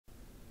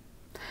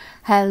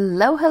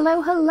Hello,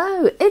 hello,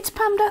 hello, it's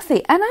Pam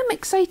Duthie and I'm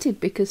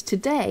excited because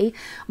today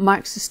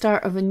marks the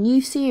start of a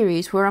new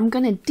series where I'm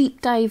going to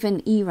deep dive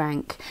in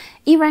eRank.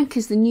 eRank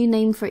is the new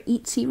name for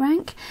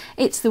EtsyRank.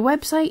 It's the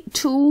website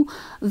tool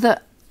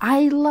that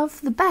I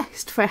love the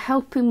best for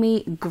helping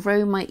me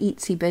grow my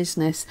Etsy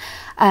business,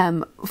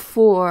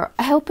 for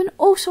helping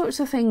all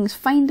sorts of things,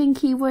 finding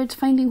keywords,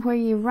 finding where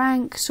you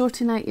rank,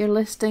 sorting out your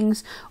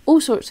listings,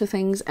 all sorts of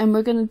things. And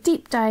we're going to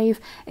deep dive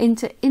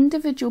into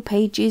individual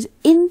pages,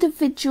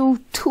 individual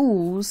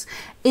tools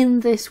in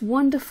this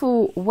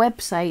wonderful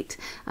website,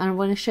 and I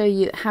want to show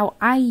you how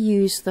I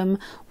use them,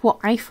 what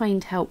I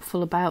find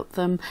helpful about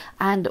them,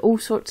 and all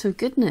sorts of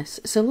goodness.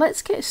 So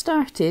let's get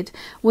started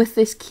with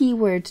this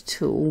keyword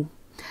tool.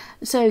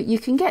 So you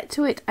can get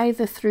to it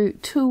either through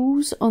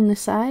tools on the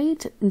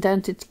side and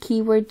down to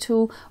keyword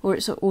tool, or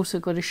it's also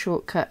got a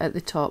shortcut at the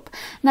top.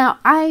 Now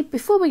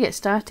before we get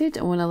started,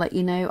 I want to let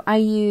you know I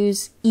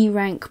use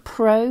eRank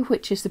Pro,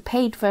 which is the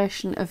paid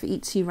version of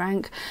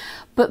EtsyRank,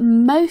 but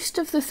most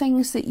of the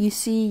things that you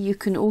see you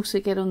can also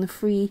get on the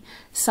free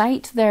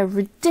site. They're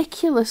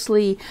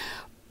ridiculously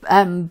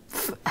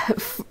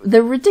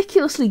they're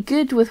ridiculously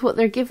good with what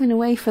they're giving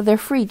away for their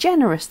free.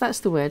 Generous, that's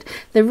the word.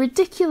 They're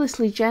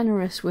ridiculously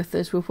generous with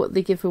us with what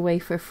they give away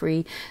for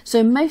free.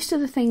 So most of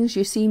the things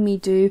you see me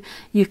do,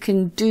 you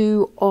can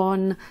do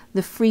on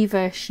the free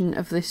version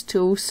of this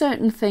tool.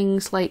 Certain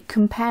things like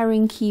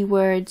comparing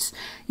keywords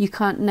you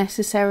can't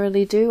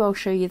necessarily do. I'll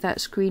show you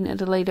that screen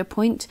at a later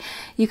point.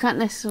 You can't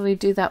necessarily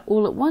do that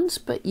all at once,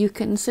 but you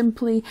can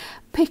simply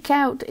pick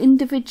out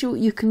individual,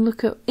 you can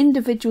look at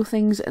individual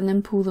things and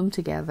then pull them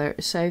together.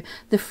 So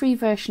the free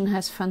version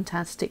has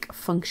fantastic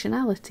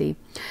functionality.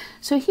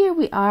 So here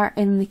we are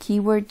in the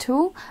keyword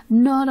tool.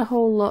 Not a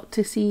whole lot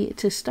to see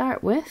to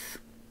start with.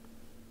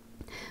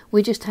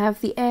 We just have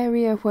the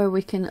area where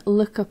we can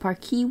look up our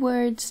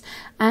keywords,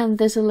 and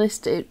there's a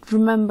list. It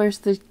remembers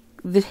the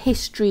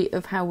history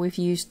of how we've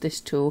used this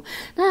tool.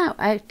 Now,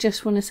 I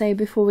just want to say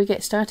before we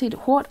get started,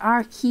 what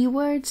are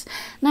keywords?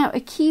 Now, a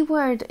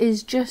keyword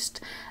is just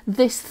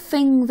this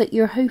thing that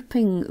you're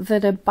hoping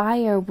that a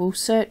buyer will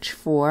search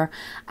for,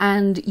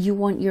 and you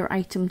want your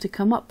item to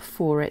come up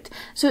for it.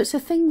 So it's a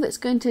thing that's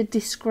going to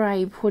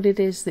describe what it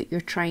is that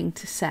you're trying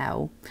to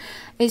sell.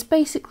 It's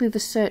basically the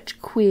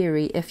search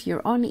query. If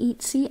you're on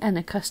Etsy and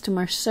a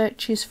customer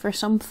searches for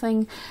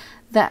something,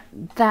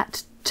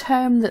 that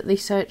term that they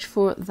search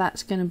for,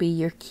 that's going to be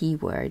your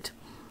keyword.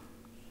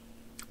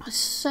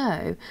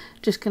 So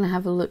just going to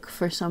have a look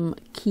for some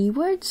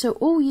keywords. So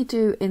all you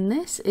do in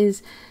this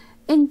is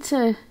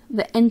into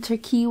the enter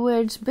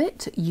keywords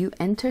bit, you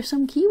enter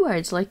some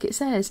keywords like it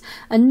says,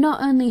 and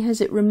not only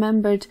has it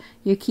remembered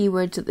your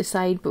keywords at the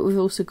side, but we've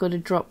also got a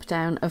drop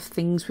down of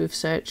things we've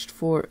searched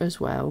for as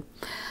well.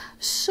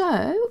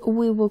 So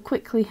we will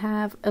quickly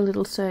have a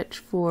little search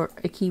for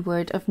a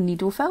keyword of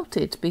needle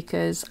felted,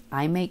 because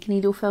I make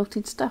needle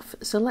felted stuff.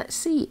 So let's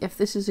see if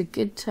this is a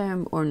good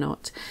term or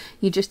not.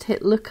 You just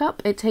hit look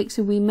up. It takes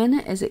a wee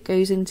minute as it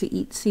goes into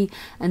Etsy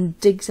and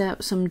digs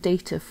out some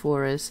data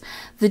for us.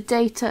 The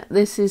data,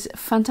 this is a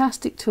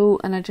fantastic tool,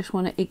 and I just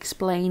want to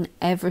explain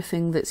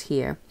everything that's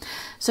here.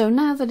 So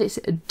now that it's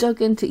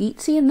dug into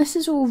Etsy, and this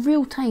is all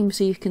real time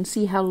so you can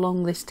see how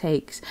long this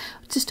takes.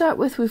 To start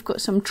with, we've got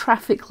some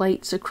traffic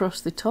lights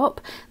across the top.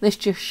 This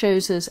just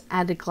shows us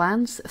at a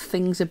glance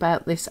things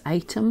about this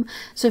item.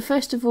 So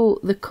first of all,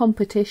 the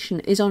competition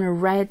is on a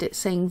red. It's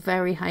saying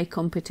very high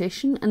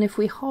competition. And if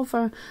we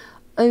hover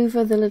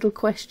over the little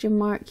question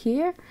mark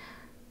here,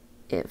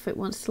 if it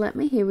wants to let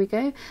me, here we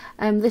go.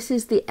 This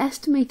is the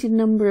estimated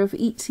number of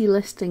Etsy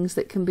listings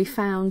that can be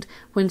found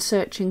when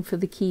searching for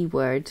the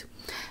keyword.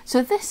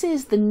 So this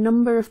is the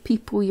number of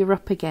people you're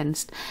up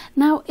against.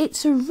 Now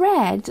it's a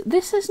red.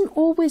 This isn't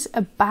always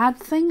a bad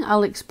thing.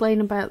 I'll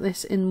explain about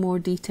this in more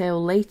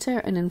detail later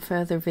and in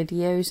further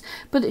videos,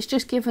 but it's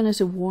just given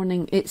us a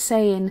warning. It's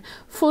saying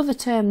for the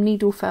term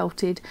needle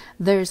felted,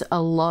 there's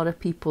a lot of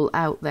people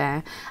out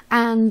there,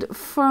 and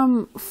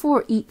for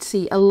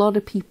Etsy, a lot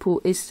of people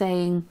is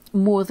saying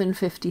more than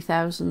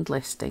 50,000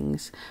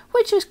 listings,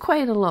 which is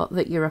quite a lot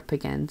that you're up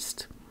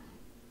against.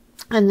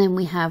 And then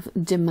we have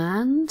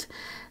demand.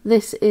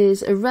 This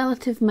is a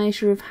relative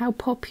measure of how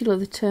popular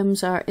the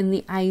terms are in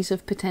the eyes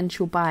of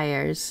potential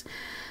buyers.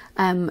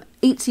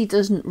 Etsy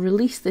doesn't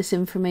release this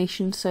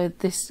information, so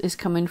this is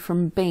coming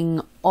from Bing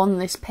on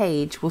this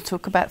page. We'll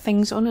talk about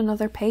things on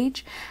another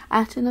page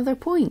at another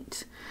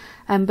point.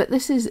 But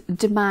this is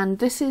demand.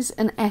 This is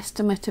an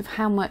estimate of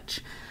how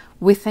much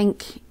we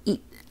think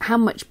how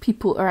much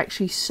people are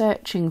actually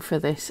searching for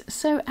this.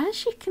 So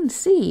as you can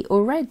see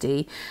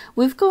already,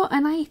 we've got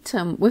an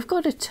item, we've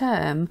got a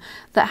term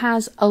that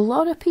has a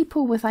lot of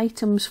people with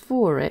items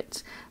for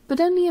it,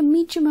 but only a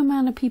medium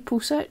amount of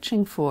people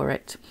searching for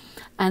it.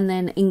 And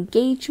then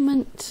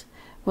engagement,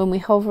 when we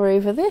hover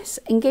over this,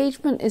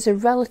 engagement is a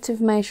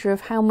relative measure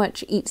of how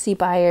much Etsy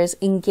buyers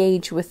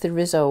engage with the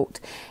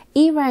result.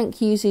 eRank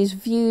uses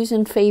views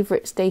and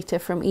favourites data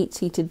from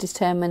Etsy to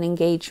determine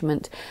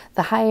engagement.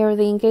 The higher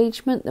the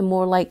engagement, the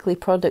more likely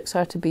products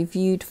are to be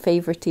viewed,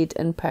 favourited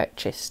and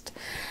purchased.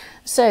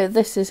 So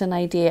this is an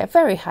idea.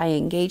 Very high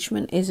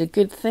engagement is a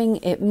good thing.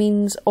 It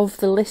means of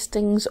the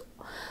listings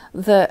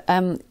that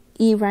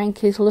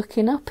eRank is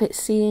looking up, it's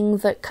seeing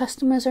that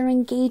customers are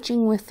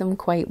engaging with them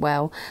quite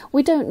well.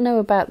 We don't know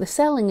about the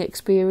selling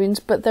experience,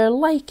 but they're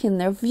liking,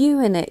 they're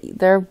viewing it,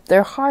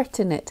 they're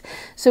hearting it.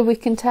 So we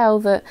can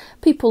tell that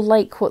people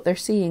like what they're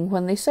seeing.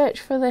 When they search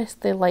for this,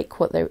 they like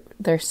what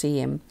they're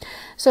seeing.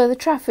 So the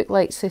traffic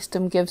light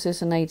system gives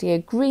us an idea.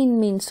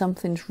 Green means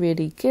something's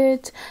really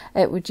good.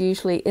 It would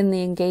usually, in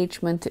the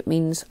engagement, it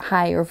means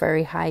high or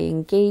very high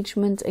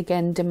engagement.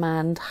 Again,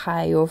 demand,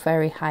 high or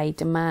very high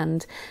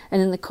demand. And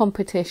in the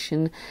competition,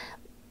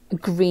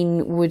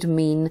 green would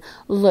mean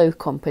low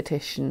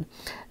competition.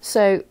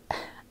 So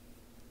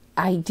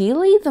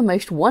ideally, the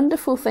most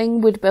wonderful thing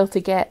would be able to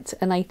get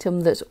an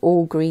item that's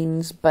all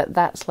greens, but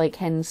that's like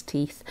hen's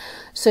teeth.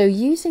 So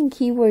using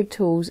keyword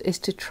tools is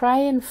to try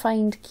and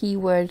find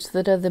keywords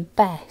that are the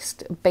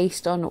best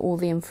based on all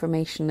the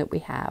information that we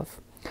have.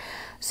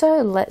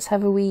 So let's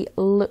have a wee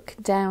look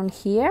down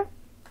here.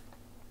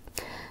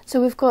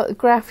 So we've got a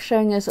graph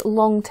showing us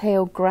long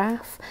tail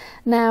graph.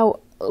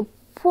 Now,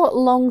 what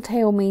long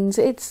tail means,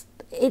 it's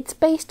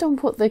based on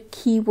what the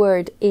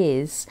keyword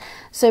is.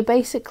 So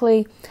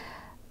basically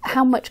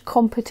how much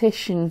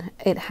competition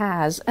it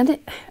has, and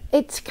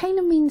it kind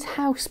of means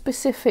how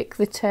specific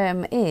the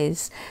term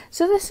is.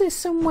 So this is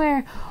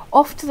somewhere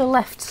off to the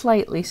left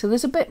slightly, so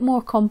there's a bit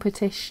more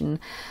competition.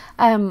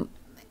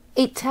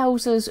 It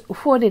tells us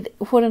what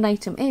an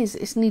item is.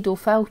 It's needle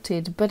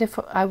felted, but if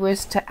I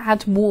was to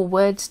add more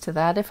words to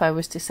that, if I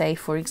was to say,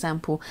 for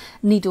example,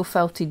 needle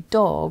felted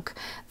dog,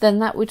 then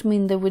that would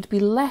mean there would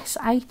be less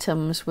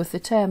items with the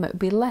term. It would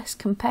be less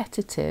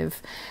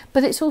competitive,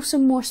 but it's also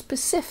more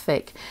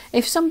specific.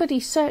 If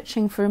somebody's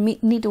searching for a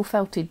needle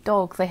felted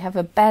dog, they have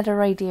a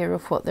better idea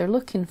of what they're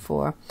looking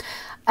for.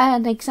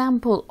 An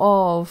example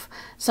of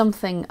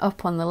something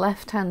up on the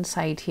left hand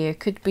side here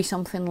could be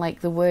something like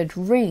the word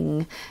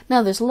ring.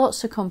 Now there's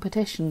lots of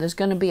competition, there's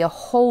going to be a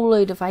whole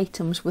load of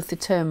items with the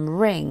term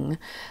ring,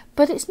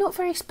 but it's not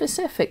very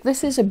specific.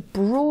 This is a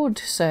broad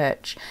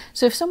search,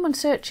 so if someone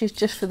searches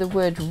just for the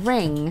word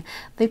ring,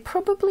 they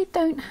probably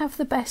don't have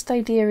the best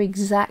idea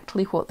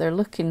exactly what they're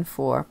looking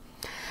for.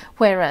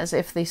 Whereas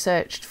if they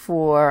searched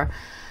for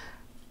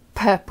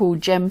purple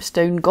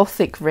gemstone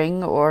gothic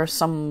ring or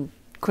some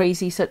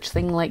crazy such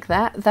thing like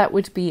that, that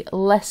would be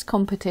less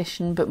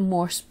competition but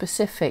more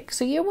specific.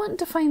 So you want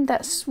to find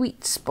that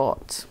sweet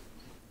spot.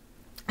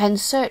 And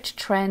search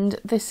trend,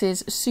 this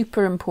is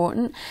super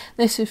important.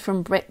 This is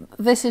from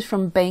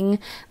Bing.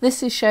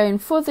 This is showing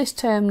for this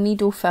term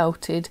needle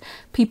felted,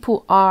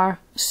 people are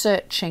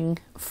searching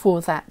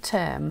for that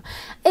term.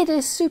 It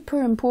is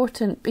super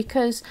important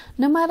because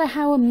no matter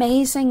how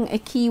amazing a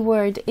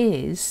keyword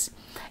is,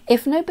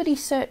 if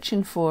nobody's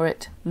searching for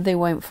it, they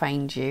won't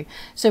find you.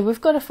 So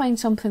we've got to find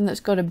something that's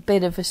got a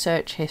bit of a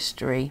search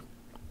history.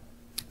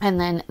 And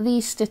then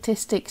these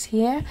statistics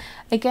here,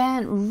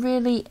 again,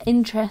 really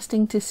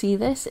interesting to see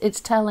this.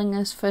 It's telling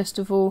us, first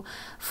of all,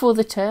 for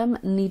the term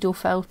needle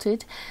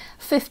felted,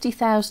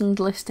 50,000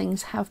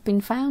 listings have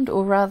been found,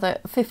 or rather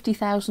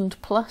 50,000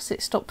 plus.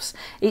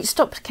 It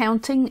stops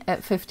counting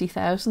at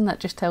 50,000.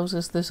 That just tells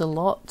us there's a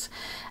lot.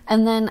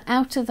 And then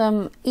out of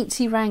them,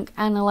 EtsyRank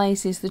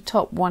analyzes the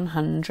top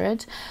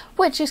 100,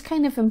 which is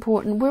kind of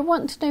important. We're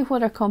wanting to know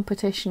what our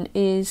competition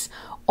is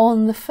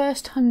on the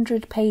first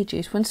 100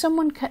 pages. When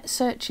someone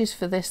searches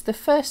for this, the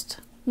first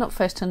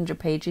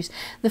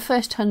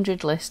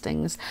 100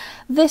 listings,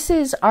 this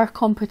is our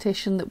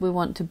competition that we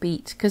want to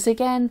beat. Because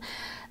again,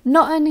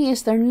 not only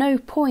is there no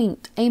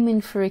point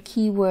aiming for a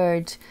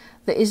keyword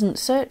that isn't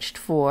searched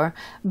for,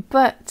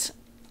 but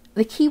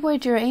the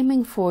keyword you're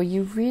aiming for,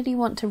 you really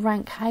want to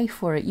rank high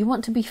for it. You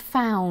want to be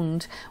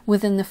found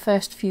within the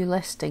first few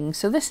listings.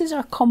 So this is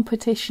our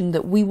competition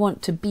that we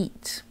want to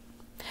beat.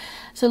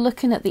 So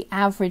looking at the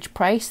average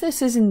price,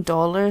 this is in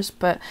dollars,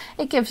 but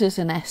it gives us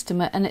an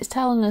estimate, and it's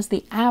telling us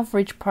the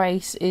average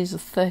price is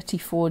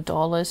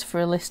 $34 for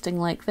a listing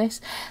like this.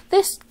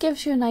 This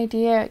gives you an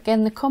idea.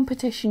 Again, the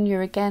competition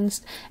you're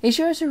against, is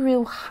yours a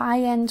real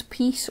high-end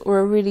piece or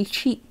a really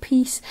cheap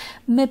piece?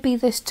 Maybe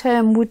this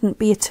term wouldn't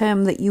be a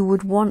term that you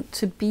would want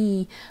to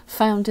be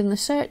found in the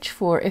search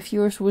for if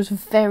yours was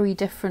very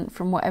different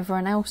from what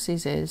everyone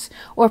else's is.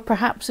 Or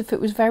perhaps if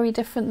it was very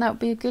different, that would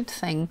be a good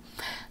thing.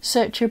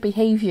 Searcher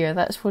behaviour,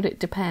 that's what it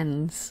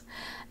depends.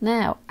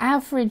 Now,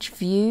 average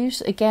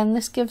views, again,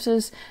 this gives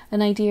us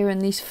an idea in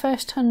these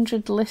first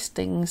 100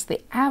 listings,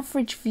 the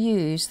average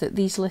views that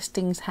these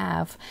listings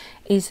have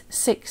is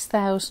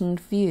 6,000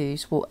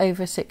 views, well,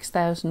 over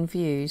 6,000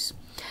 views.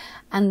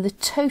 And the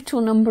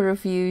total number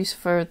of views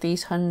for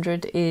these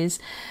 100 is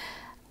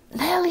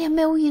nearly 1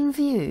 million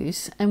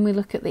views. And we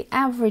look at the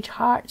average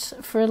hearts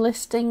for a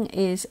listing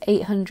is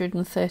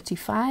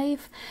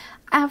 835.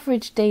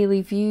 Average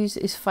daily views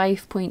is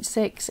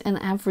 5.6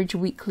 and average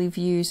weekly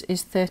views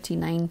is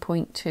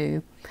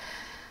 39.2.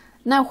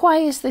 Now, why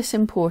is this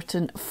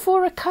important?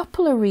 For a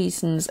couple of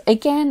reasons.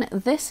 Again,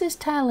 this is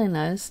telling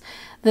us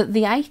that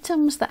the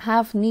items that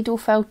have needle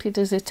felted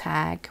as a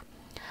tag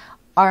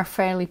are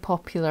fairly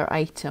popular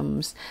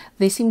items.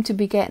 They seem to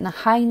be getting a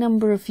high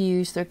number of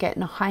views, they're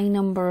getting a high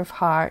number of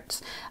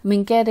hearts. I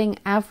mean, getting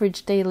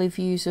average daily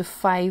views of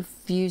 5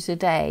 views a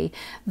day,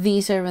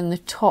 these are in the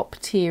top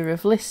tier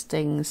of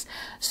listings.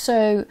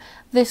 So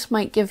this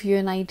might give you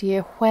an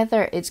idea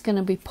whether it's going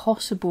to be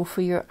possible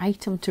for your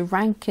item to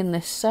rank in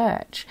this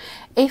search.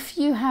 If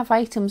you have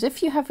items,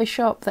 if you have a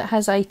shop that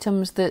has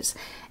items that's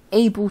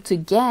able to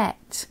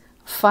get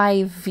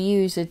 5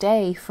 views a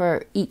day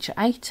for each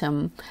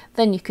item,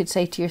 then you could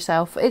say to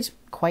yourself, it's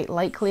quite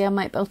likely I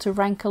might be able to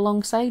rank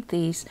alongside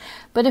these.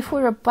 But if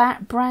we're a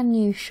brand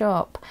new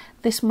shop,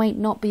 this might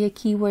not be a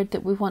keyword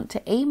that we want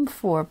to aim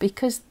for,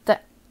 because the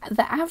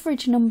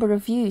average number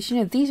of views, you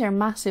know, these are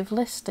massive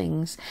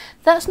listings.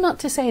 That's not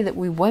to say that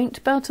we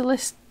won't be able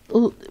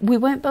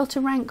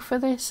to rank for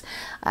this.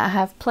 I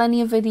have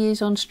plenty of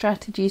videos on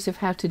strategies of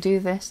how to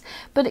do this,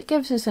 but it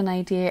gives us an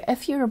idea.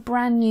 If you're a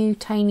brand new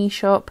tiny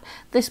shop,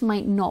 this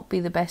might not be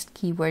the best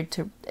keyword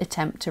to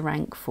attempt to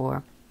rank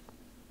for.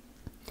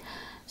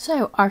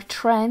 So our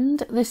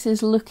trend, this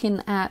is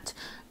looking at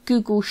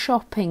Google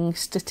shopping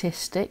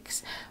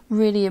statistics.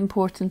 Really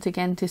important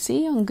again to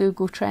see on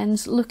Google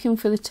Trends, looking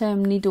for the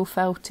term needle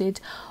felted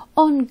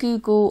on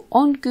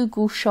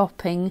Google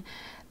shopping.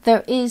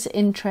 There is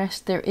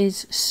interest, there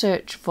is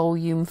search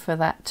volume for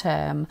that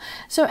term.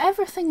 So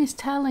everything is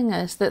telling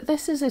us that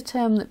this is a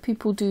term that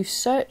people do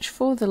search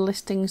for, the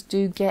listings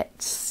do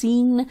get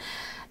seen.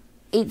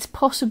 It's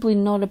possibly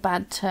not a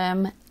bad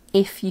term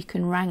if you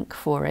can rank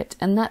for it,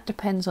 and that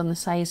depends on the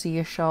size of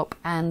your shop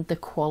and the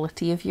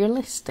quality of your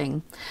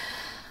listing.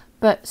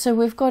 But so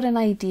we've got an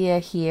idea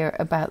here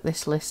about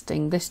this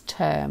listing, this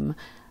term.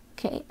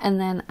 Okay, and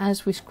then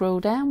as we scroll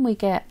down, we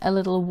get a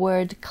little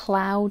word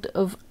cloud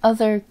of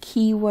other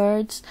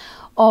keywords,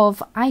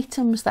 of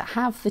items that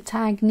have the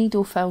tag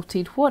needle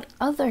felted. What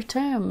other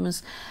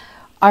terms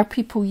are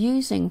people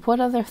using? What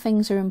other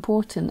things are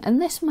important?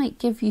 And this might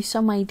give you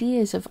some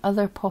ideas of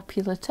other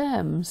popular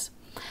terms.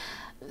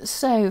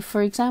 So,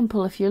 for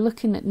example, if you're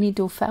looking at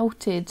needle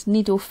felted,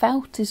 needle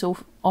felt is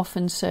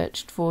often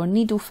searched for.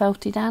 Needle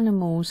felted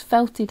animals,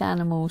 felted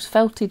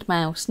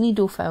mouse,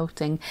 needle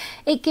felting.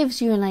 It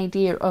gives you an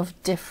idea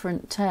of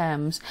different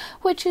terms,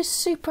 which is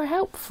super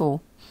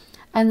helpful.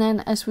 And then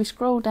as we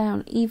scroll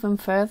down even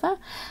further,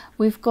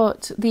 we've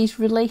got these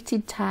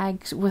related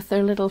tags with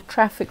their little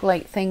traffic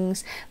light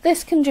things.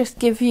 This can just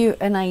give you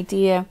an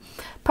idea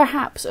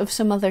perhaps of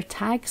some other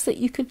tags that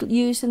you could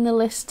use in the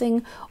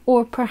listing,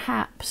 or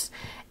perhaps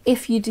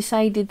if you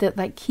decided that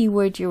that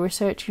keyword you were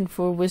searching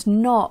for was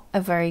not a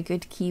very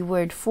good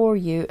keyword for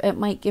you, it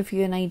might give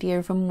you an idea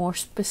of a more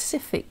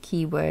specific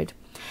keyword.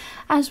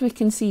 As we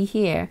can see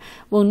here,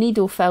 well,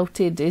 needle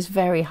felted is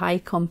very high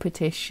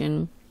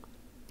competition.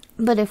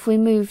 But if we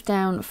move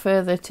down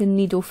further to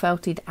needle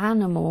felted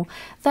animal,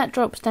 that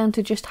drops down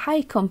to just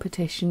high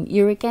competition.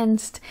 You're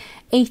against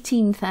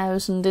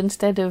 18,000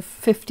 instead of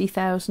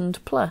 50,000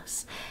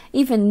 plus.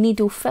 Even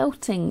needle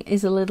felting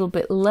is a little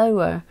bit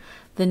lower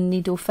than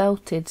needle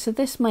felted. So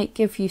this might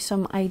give you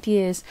some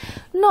ideas,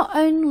 not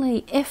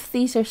only if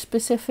these are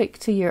specific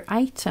to your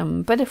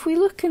item, but if we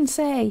look and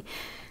say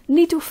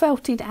needle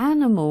felted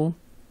animal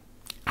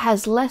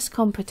has less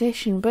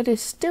competition but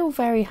is still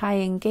very high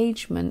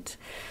engagement,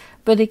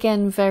 but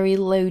again very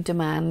low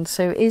demand.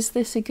 So is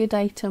this a good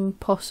item?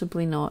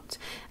 Possibly not.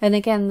 And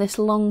again, this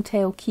long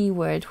tail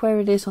keyword, where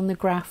it is on the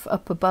graph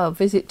up above,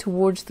 is it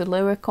towards the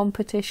lower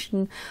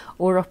competition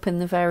or up in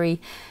the very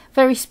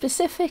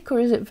specific,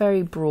 or is it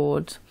very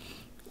broad?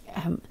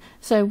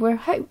 So we're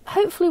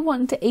hopefully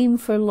wanting to aim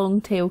for long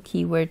tail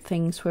keyword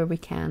things where we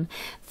can.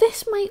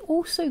 This might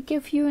also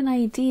give you an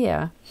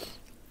idea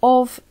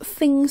of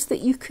things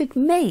that you could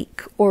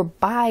make or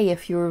buy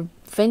if you're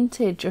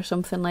vintage or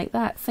something like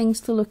that,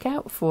 things to look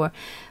out for.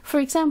 For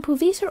example,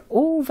 these are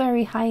all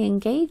very high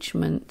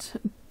engagement,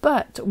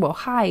 but, well,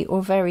 high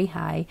or very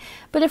high.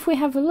 But if we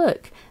have a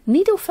look,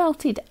 needle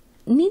felted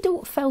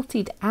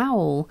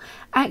owl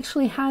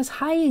actually has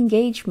high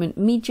engagement,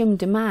 medium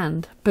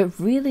demand, but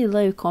really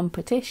low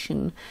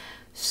competition.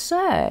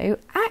 So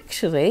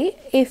actually,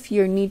 if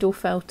you're needle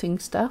felting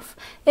stuff,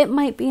 it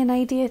might be an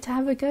idea to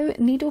have a go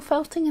at needle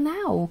felting an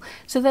owl.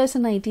 So there's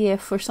an idea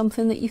for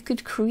something that you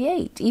could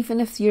create, even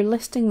if your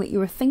listing that you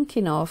were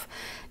thinking of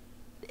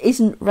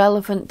isn't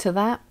relevant to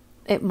that.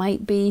 It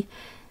might be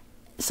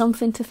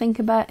something to think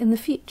about in the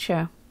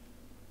future.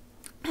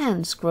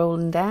 And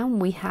scrolling down,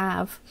 we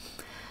have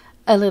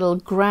a little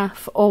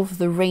graph of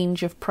the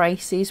range of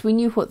prices. We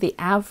knew what the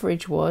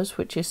average was,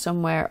 which is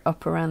somewhere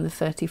up around the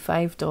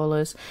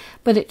 $35,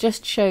 but it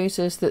just shows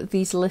us that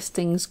these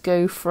listings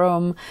go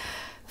from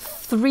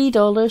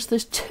 $3.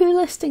 There's 2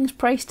 listings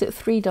priced at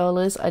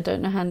 $3. I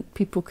don't know how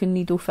people can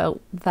needle felt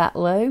that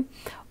low,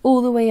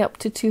 all the way up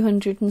to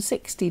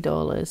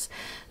 $260.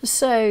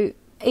 So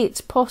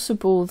it's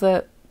possible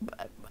that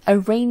a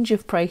range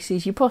of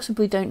prices, you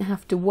possibly don't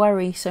have to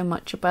worry so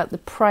much about the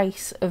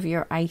price of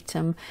your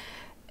item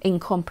in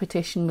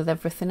competition with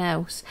everything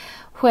else.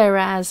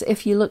 Whereas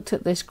if you looked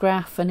at this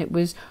graph and it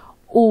was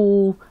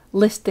all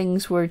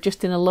listings were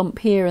just in a lump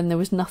here and there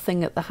was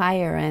nothing at the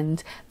higher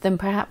end, then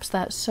perhaps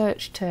that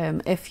search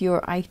term, if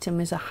your item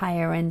is a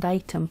higher end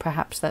item,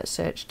 perhaps that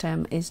search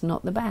term is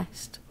not the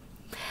best.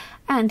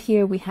 And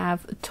here we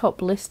have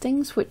top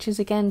listings, which is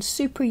again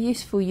super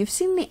useful. You've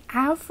seen the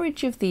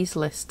average of these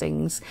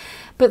listings,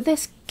 but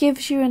this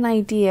gives you an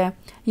idea.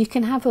 You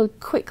can have a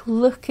quick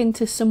look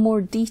into some more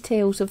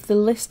details of the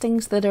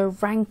listings that are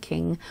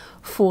ranking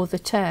for the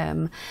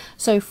term.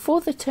 So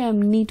for the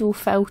term needle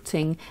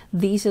felting,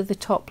 these are the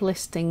top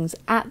listings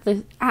at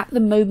the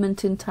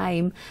moment in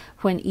time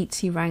when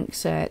EtsyRank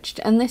searched.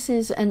 And this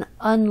is an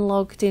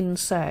unlogged in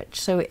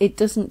search, so it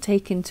doesn't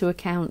take into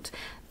account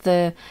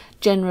the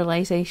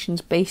generalizations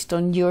based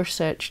on your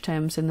search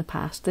terms in the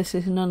past. This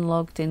is an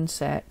unlogged in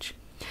search.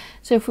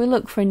 So if we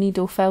look for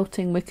needle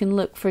felting, we can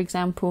look, for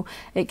example,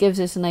 it gives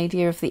us an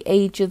idea of the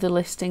age of the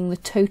listing, the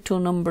total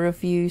number of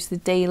views, the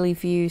daily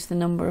views, the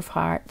number of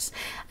hearts.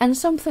 And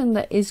something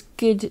that is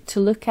good to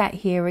look at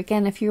here,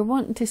 again, if you're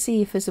wanting to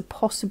see if there's a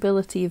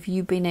possibility of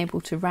you being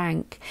able to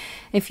rank,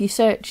 if you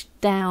search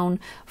down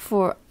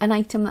for an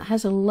item that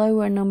has a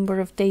lower number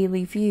of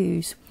daily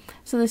views,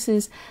 so this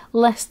is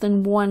less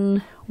than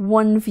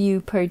one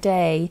view per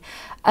day,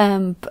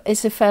 but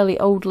it's a fairly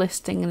old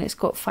listing and it's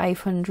got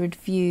 500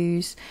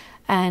 views,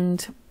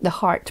 and the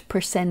heart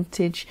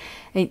percentage,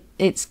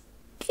 it's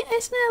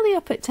nearly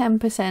up at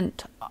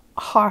 10%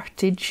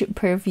 heartage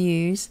per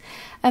views,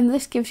 and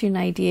this gives you an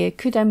idea.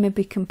 Could I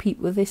maybe compete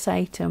with this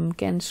item?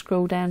 Again,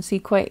 scroll down, see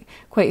quite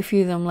a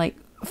few of them, like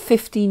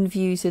 15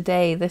 views a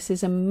day. This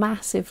is a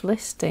massive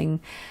listing.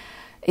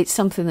 It's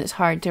something that's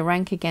hard to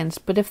rank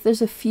against, but if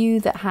there's a few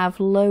that have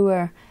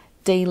lower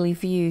daily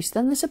views,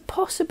 then there's a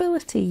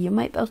possibility you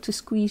might be able to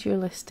squeeze your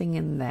listing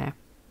in there.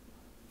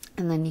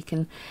 And then you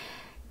can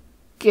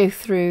go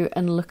through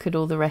and look at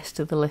all the rest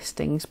of the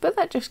listings, but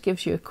that just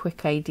gives you a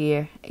quick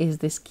idea. Is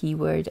this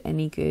keyword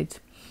any good?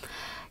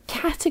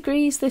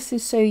 Categories, this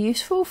is so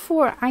useful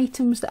for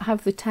items that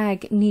have the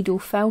tag needle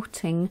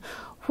felting.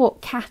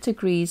 What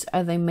categories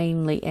are they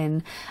mainly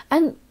in?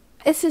 And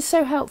this is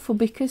so helpful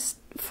because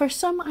for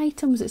some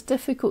items it's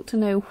difficult to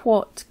know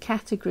what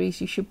categories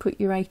you should put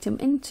your item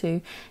into.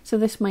 So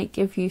this might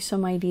give you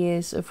some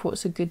ideas of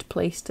what's a good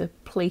place to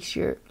place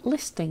your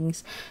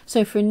listings.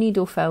 So for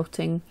needle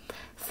felting,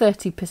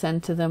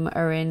 30% of them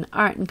are in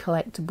art and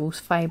collectibles,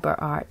 fibre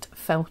art,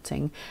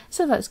 felting.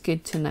 So that's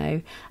good to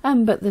know.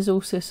 But there's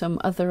also some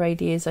other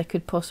ideas. I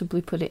could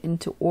possibly put it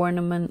into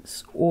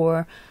ornaments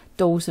or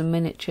dolls and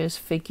miniatures,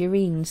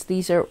 figurines.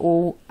 These are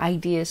all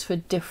ideas for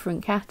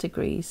different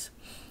categories.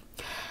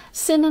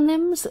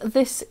 Synonyms,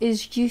 this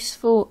is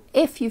useful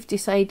if you've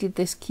decided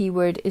this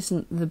keyword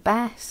isn't the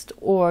best,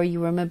 or you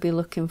were maybe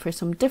looking for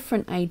some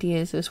different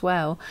ideas as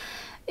well.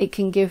 It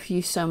can give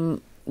you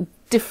some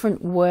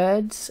different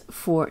words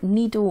for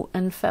needle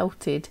and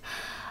felted.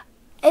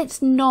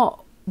 It's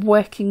not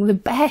working the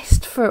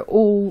best for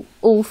all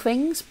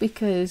things,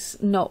 because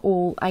not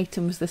all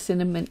items the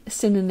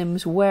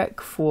synonyms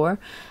work for,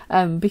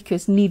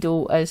 because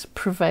needle as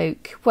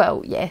provoke,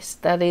 well, yes,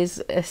 that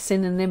is a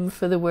synonym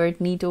for the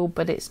word needle,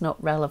 but it's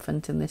not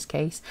relevant in this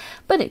case,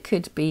 but it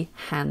could be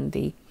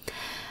handy.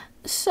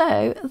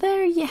 So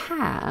there you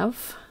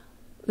have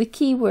the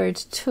keyword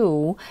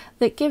tool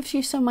that gives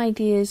you some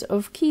ideas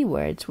of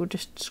keywords. We'll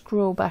just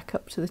scroll back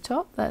up to the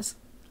top. That's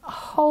a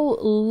whole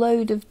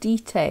load of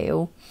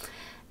detail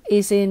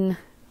is in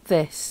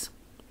this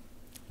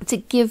to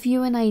give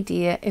you an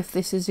idea if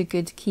this is a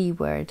good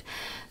keyword.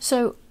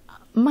 So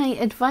my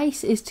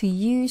advice is to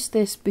use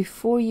this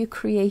before you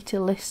create a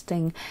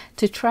listing,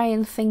 to try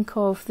and think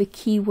of the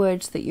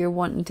keywords that you're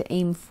wanting to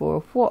aim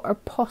for. What are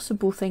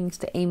possible things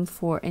to aim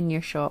for in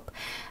your shop?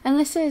 And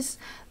this is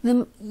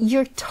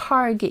your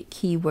target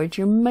keyword,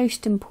 your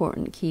most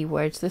important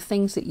keywords, the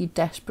things that you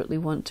desperately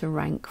want to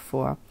rank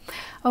for.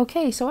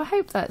 Okay, so I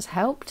hope that's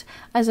helped.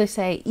 As I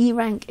say,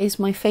 eRank is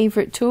my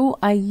favourite tool.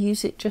 I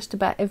use it just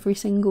about every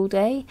single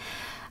day.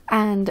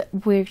 And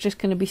we're just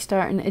going to be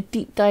starting a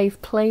deep dive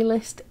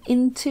playlist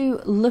into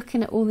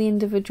looking at all the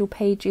individual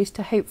pages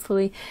to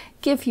hopefully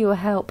give you a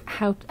help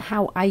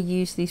how I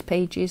use these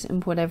pages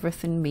and what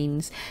everything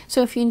means.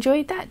 So if you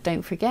enjoyed that,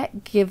 don't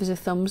forget, give us a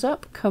thumbs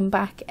up, come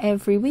back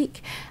every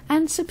week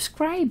and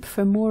subscribe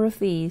for more of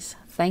these.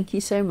 Thank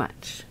you so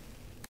much.